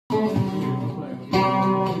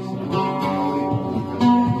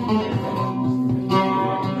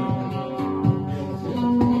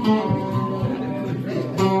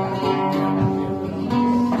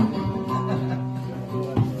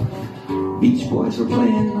Beach Boys were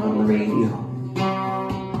playing on the radio.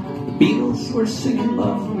 The Beatles were singing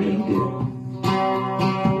Love Me Do.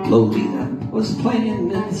 Lolita was playing in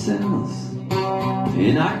the cinemas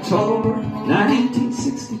in October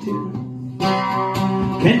 1962.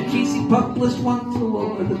 Ken Kesey published One Flew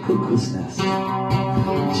Over the Cuckoo's Nest.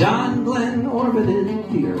 John Glenn orbited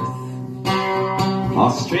the Earth.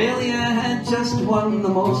 Australia had just won the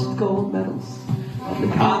most gold medals at the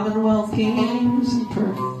Commonwealth Games in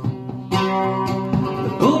Perth.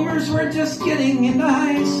 The Boomers were just getting into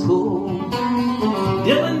high school.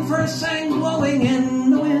 Dylan first sang Blowing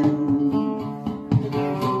in the Wind.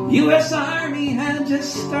 U.S. Army had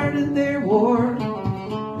just started their war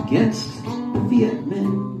against the Viet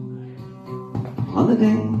Minh. On the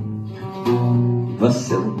day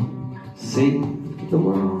Vasili saved the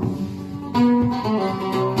world.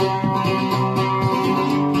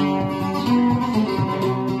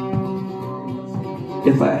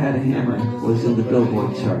 If I Had a Hammer was in the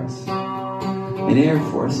Billboard charts. An Air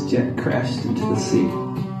Force jet crashed into the sea.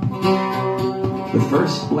 The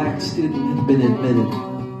first black student had been admitted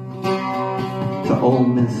to Ole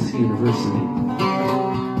Miss University.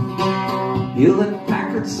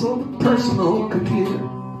 Hewlett-Packard sold a personal computer,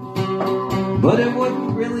 but it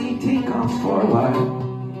wouldn't really take off for a while.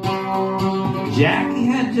 Jackie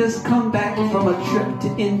had just come back from a trip to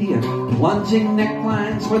India. Plunging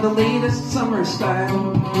necklines were the latest summer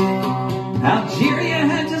style. Algeria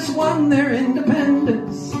had just won their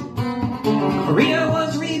independence. Korea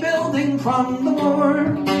was rebuilding from the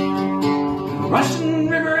war. The Russian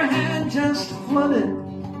River had just flooded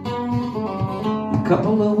a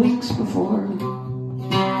couple of weeks before.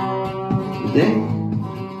 The day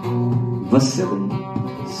Vasili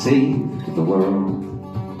saved the world.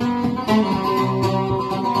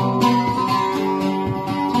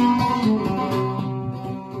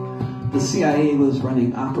 The CIA was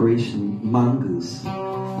running Operation Mongoose,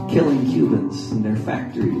 killing Cubans in their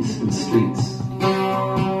factories and streets.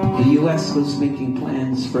 The U.S. was making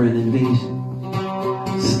plans for an invasion,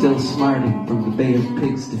 still smarting from the Bay of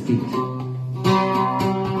Pigs defeat.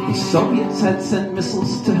 The Soviets had sent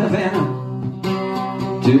missiles to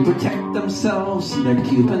Havana to protect themselves and their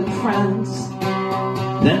Cuban friends.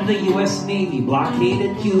 Then the U.S. Navy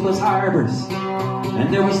blockaded Cuba's harbors,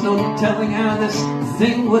 and there was no telling how this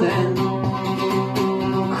thing would end.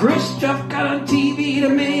 Khrushchev got on TV to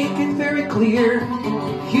make it very clear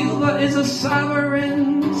Cuba is a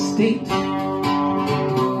sovereign state,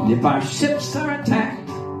 and if our ships are attacked,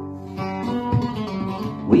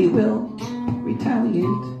 we will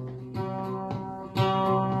retaliate.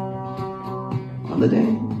 On the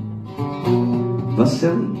day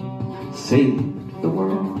Vasili saved the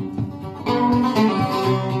world.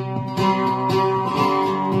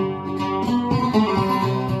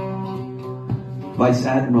 Vice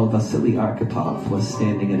Admiral Vasily Arkhipov was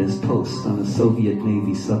standing at his post on a Soviet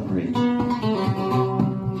Navy submarine.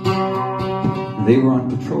 They were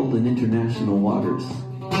on patrol in international waters,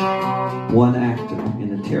 one actor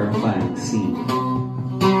in a terrifying scene.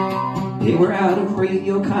 They were out of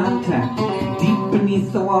radio contact, deep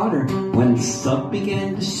beneath the water, when the sub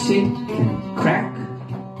began to shake and crack.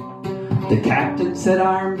 The captain said,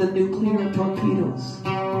 "Arm the nuclear torpedoes.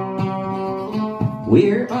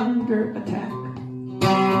 We're under attack."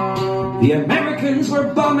 The Americans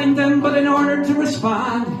were bombing them, but in order to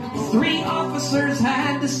respond, 3 officers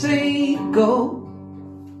had to say go.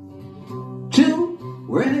 2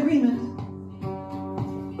 were in agreement,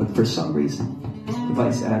 but for some reason, the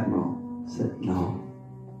Vice Admiral said no.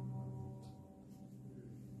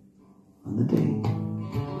 On the day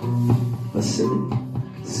Vasili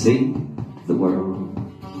saved the world.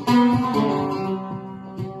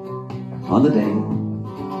 On the day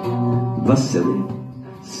Vasili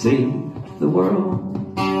saved the world.